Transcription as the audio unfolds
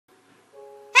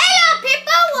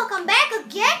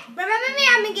again, remember me,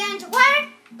 I'm again to water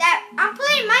that I'm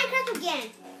playing Minecraft again.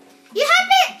 You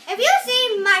haven't, if you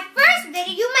see my first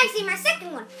video, you might see my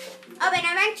second one of an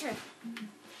adventure.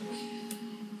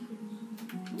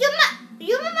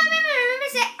 You remember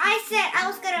I said I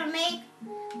was gonna make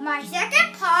my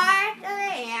second part of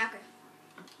it? Yeah, okay.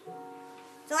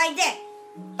 So I did.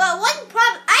 But one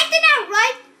problem, I did not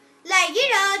write, like, you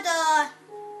know,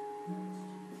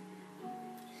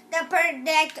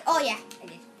 oh yeah, I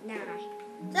did. Never mind.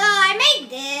 So I made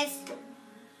this.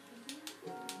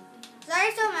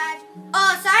 Sorry so much.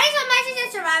 Oh, sorry so much, it's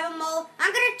in survival mode.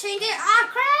 I'm gonna change it. Oh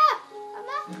crap!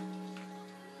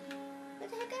 What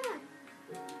the heck am I?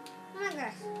 Oh my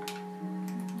gosh.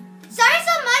 Sorry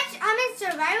so much, I'm in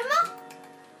survival mode.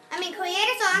 I mean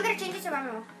creative, so I'm gonna change it to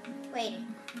survival mode. Wait.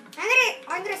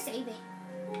 I'm gonna save it.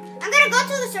 I'm gonna go to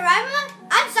the survival mode.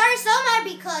 I'm sorry so much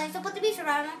because it's supposed to be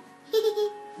survival mode.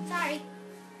 Sorry.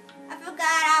 I forgot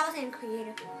I was in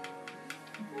creative.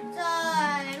 So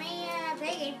let me play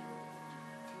a game.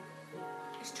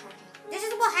 It's charging. This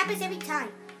is what happens every time.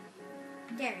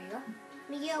 There you go.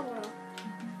 Media world.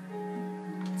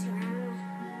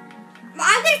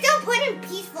 I'm gonna still put in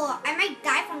peaceful. I might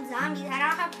die from zombies. I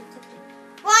don't have protection.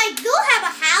 Well, I do have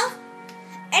a house.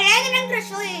 And then I'm gonna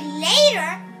show you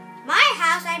later my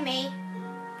house I made.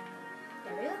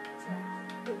 There we go.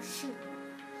 Oh shoot.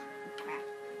 Crap.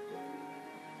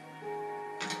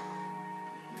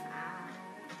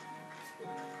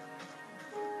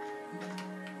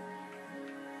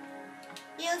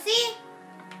 You see?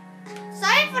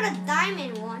 Sorry for the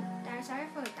diamond one. Sorry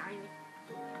for the diamond.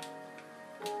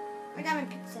 Or diamond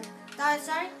pixel.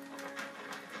 Sorry.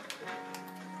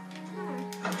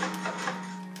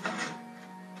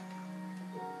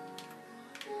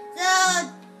 So,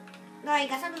 no, I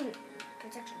got some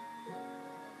protection.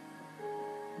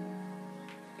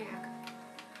 Yeah, okay.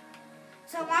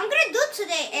 So what I'm gonna do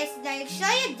today is like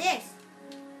show you this.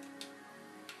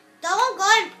 Don't go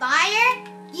in fire.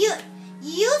 You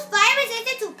use fire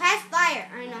resistance to pass fire.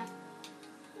 I know.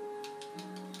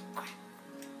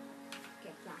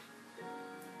 Okay, fine.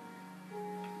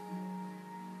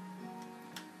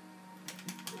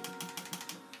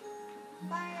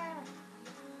 Fire.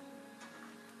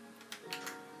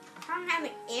 I don't have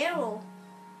an arrow.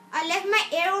 I left my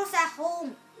arrows at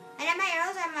home. I left my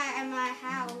arrows at my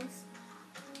house.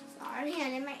 Sorry, I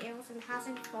left my arrows in the house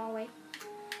and far away.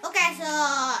 Okay, so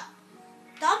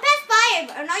don't pass fire,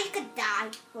 or now you could die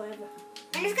forever.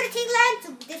 And it's gonna take long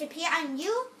to disappear on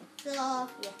you. So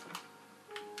yeah.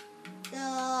 So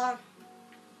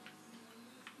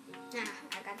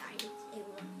I got diamonds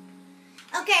everywhere.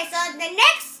 Okay, so the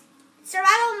next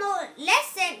survival mode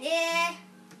lesson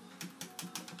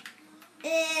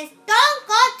is don't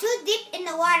go too deep in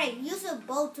the water. Use a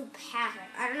boat to pass it.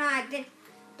 I don't know. I did.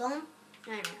 Don't.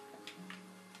 No.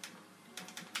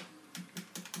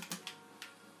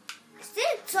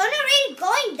 It's already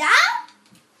going down?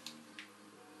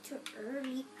 Too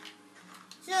early.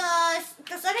 So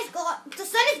the sun is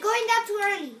going down too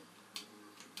early.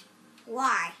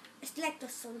 Why? It's like the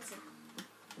sunset.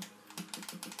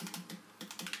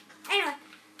 Anyway,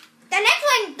 the next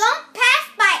one, don't pass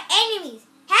by enemies.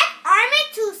 Have armor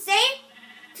to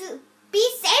be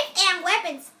safe and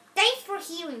weapons. Thanks for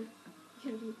hearing.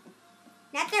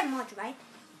 Not that much, right?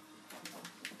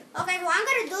 Okay, so what I'm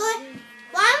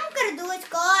gonna do is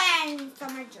go and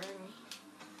start my journey.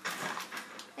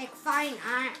 Like find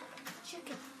iron.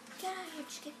 Chicken. Get out of here,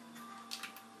 chicken.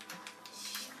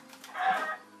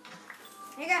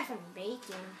 I got some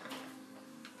bacon.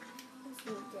 Let's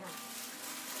move down.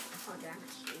 Oh, damn.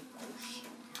 Oh, shit.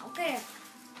 Okay.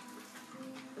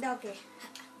 Okay.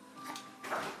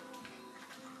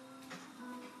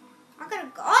 I'm gonna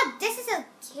go. Oh, this is a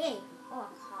cave. Oh,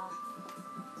 God.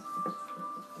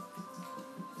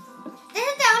 This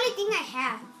is the only thing I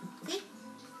have. See?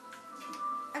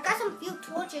 I got some few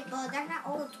torches, but that's not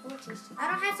all the torches. I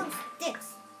don't have some sticks.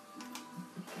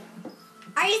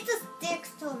 I used the sticks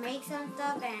to make some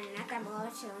stuff and not that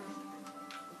much.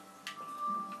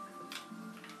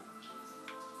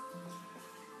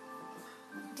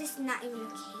 This is not even a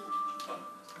cave.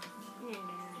 No.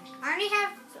 I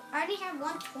only have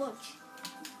one torch.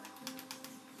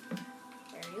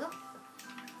 There you go.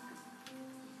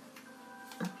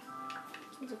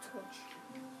 Here's a torch.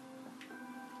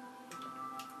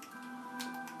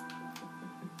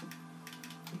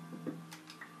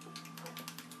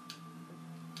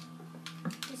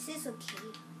 This is okay.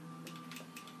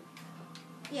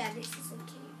 Yeah, this is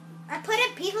okay. I put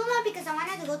a people mode because I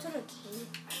wanted to go to the cave.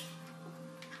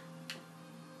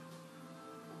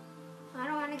 I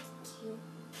don't want to kill.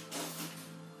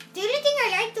 The only thing I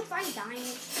like to find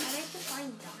diamonds. I like to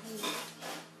find diamonds.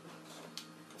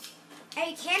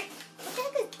 I can't. What the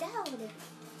heck is that over there?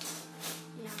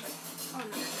 Yeah. Oh no,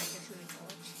 that's just my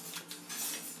torch.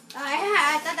 I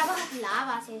thought that was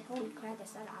lava. I said, holy crap,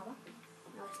 that's not lava.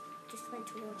 No, it's just my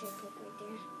torch right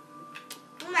there.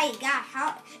 Oh my god,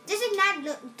 how? This is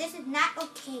not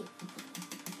okay.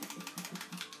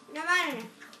 No matter.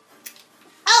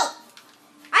 Oh!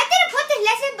 I didn't put this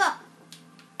lesson, but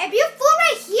if you food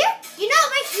right here, you know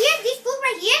right here, these food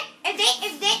right here, if they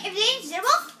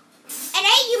zero,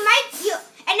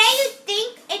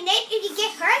 and then if you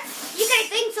get hurt, you're gonna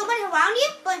think someone's around you,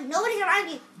 but nobody's around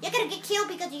you. You're gonna get killed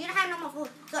because you don't have no more food.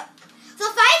 So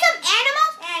find some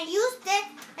animals and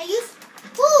use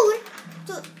food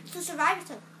to survive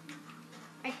yourself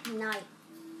at night.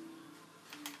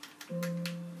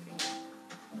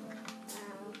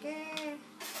 Okay.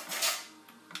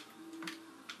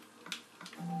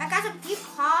 I got some deep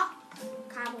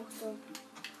cobblestone.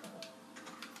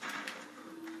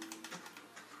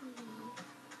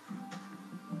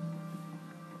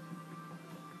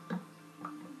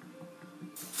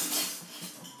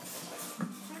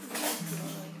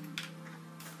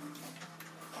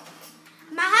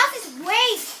 My house is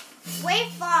way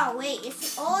far away.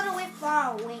 It's all the way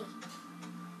far away.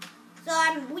 So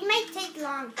we might take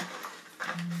long.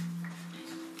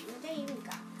 They even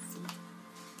got seeds.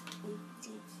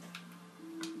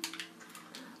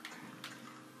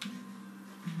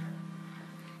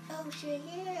 Oh shit!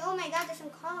 Yeah. Oh my god, there's some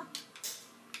car.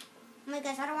 Oh my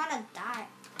gosh, I don't want to die.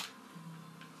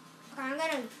 Okay, I'm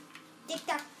gonna dig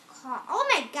that car. Oh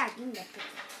my god, give me that picture.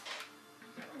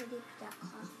 I'm gonna dig that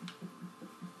car.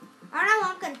 I don't know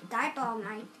I'm gonna die all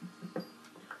night.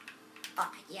 Oh,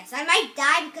 yes, I might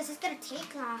die because it's gonna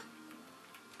take long.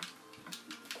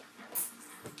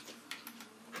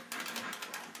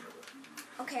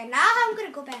 Okay, now I'm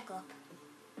gonna go back up.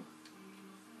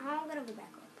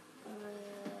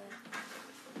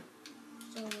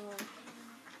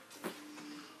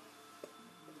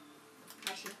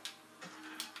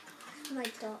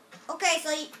 Okay, so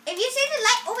if you see the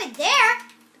light over there,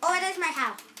 there's my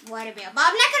house. What a build. But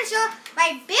I'm not gonna show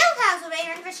my build house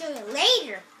later. I'm gonna show you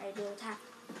later my build house.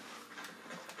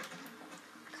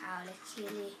 Cow, let's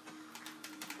chili.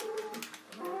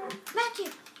 Come back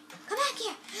here. Come back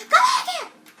here. Come back here.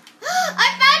 I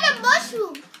found a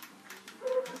mushroom.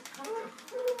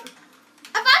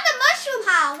 I found the mushroom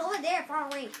house over there, far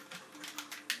away.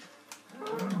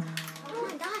 Come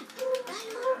on, die.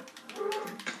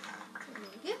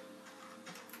 Yeah.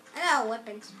 I got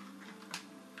weapons.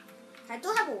 I do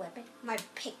have a weapon. My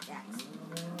pickaxe.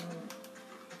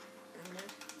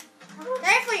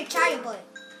 That's for your child boy.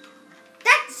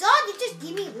 That's all. You just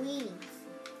give me wings.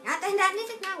 This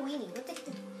is not weenie. What is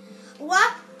this?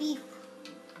 What beef?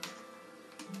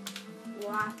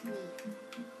 What beef?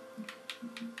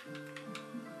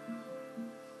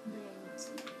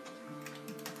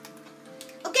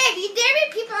 Okay, if you dare me,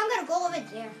 people, I'm gonna go over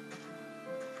there.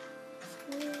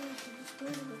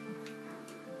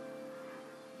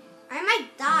 I might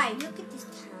die. Look at this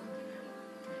town.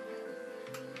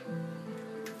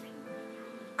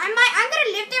 I'm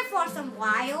gonna live there for some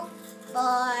while,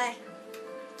 but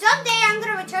someday I'm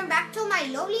gonna return back to my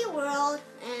lovely world.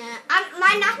 Not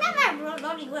my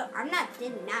lovely world.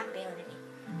 Did not build it.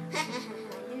 I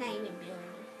did not even build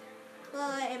it.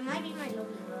 But it might be my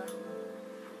lovely world.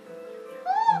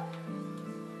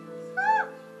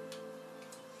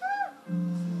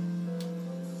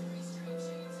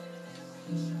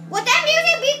 Would that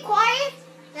music be quiet?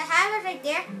 The hammer's right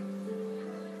there.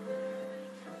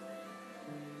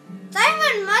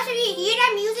 Someone must be hear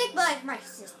that music, but it's my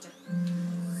sister.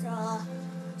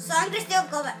 So I'm gonna still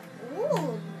go back.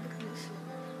 Ooh,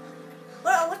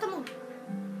 what's the moon?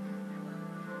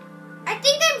 I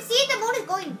think I'm seeing the moon is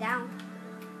going down.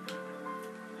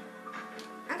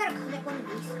 I'm gonna collect one of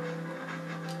these.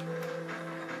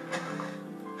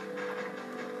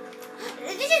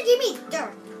 This just give me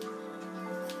dirt.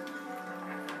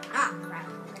 Ah, crap.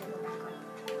 I'm gonna go back up.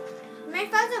 I might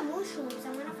find some mushrooms.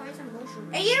 I'm gonna find some mushrooms.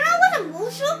 And you know what's a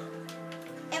mushroom?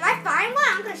 If I find one,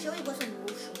 I'm gonna show you what's a mushroom.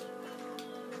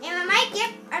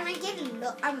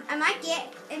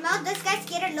 And this guy's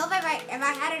scared of love if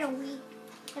I had a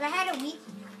week,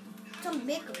 some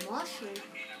big mushrooms.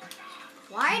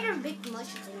 Why are there big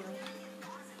mushrooms anyway?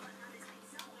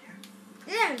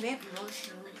 These are big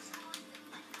mushrooms.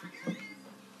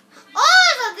 Oh,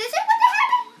 so this is what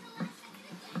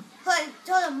happened?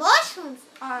 So the mushrooms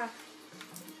are...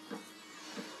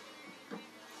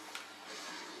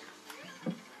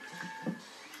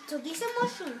 So these are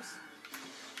mushrooms.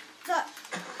 So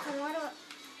what do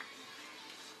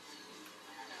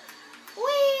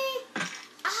Wee!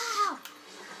 Ow!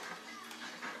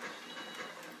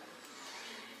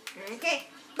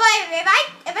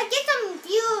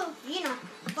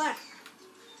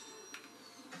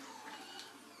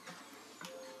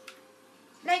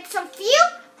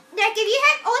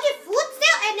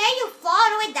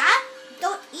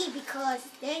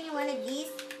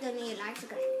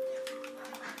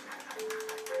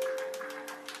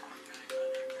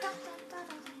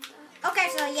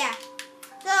 so yeah.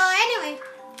 So anyway,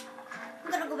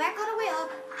 I'm gonna go back all the way up.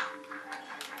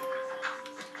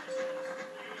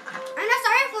 I'm not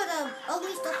sorry for the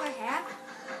ugly stuff I have.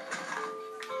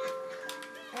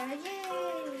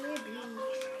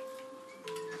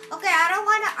 Okay, I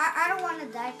don't wanna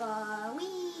die, but we.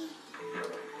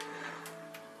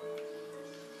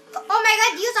 Oh my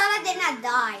God! You saw that did not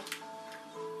die.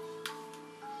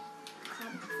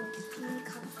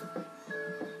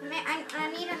 I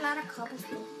need a lot of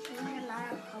cobblestone. I need a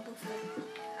lot of cobblestone.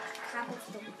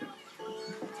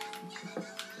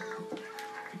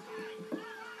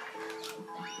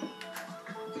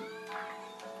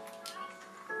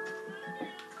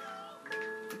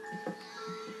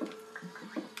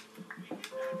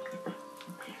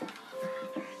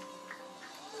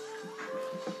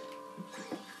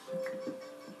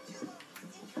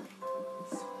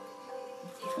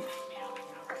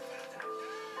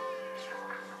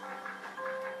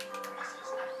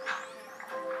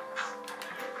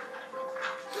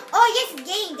 Oh yes, it's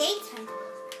getting daytime.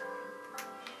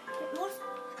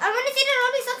 I want to see the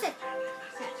lovely sunset.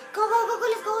 Go,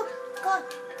 let's go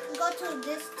to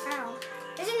this town.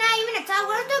 This is not even a town.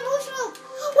 Where's the mushroom?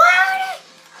 Where are they?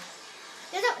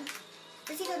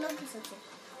 Let's see the lovely sunset.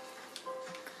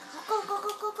 Go.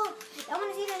 I want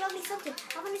to see the lovely sunset.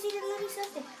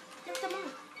 Look at the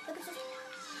moon. Look at this.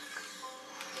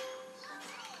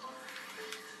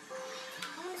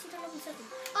 I want to see the lovely sunset.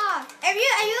 Oh, if you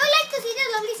would like to see the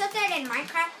lovely sunset in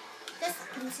Minecraft, just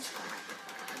please subscribe.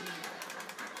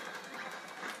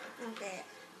 Okay.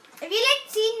 If you like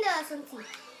seeing the sunset,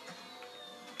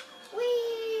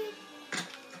 wee.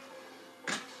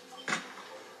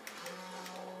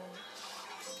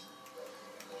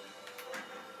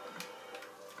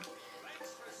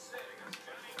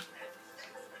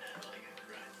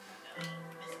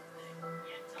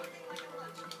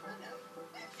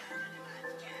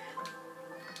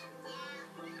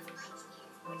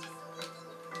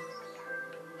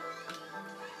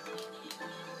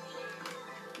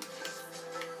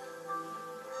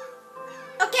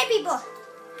 Okay, people.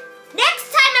 Next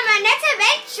time on my next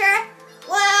adventure,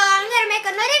 well, I'm gonna make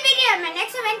another video on my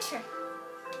next adventure.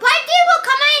 Part 2 will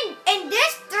come in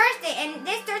this Thursday, and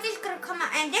this Thursday's gonna come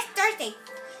out, and this Thursday.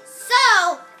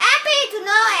 So happy to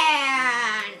know,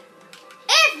 and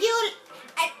if you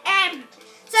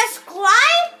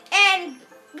subscribe and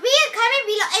leave a comment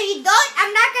below. If you don't,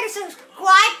 I'm not gonna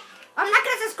subscribe. I'm not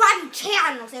gonna subscribe to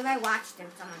channels if I watch them,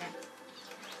 some of them.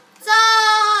 So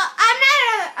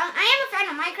I am a fan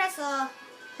of Minecraft, so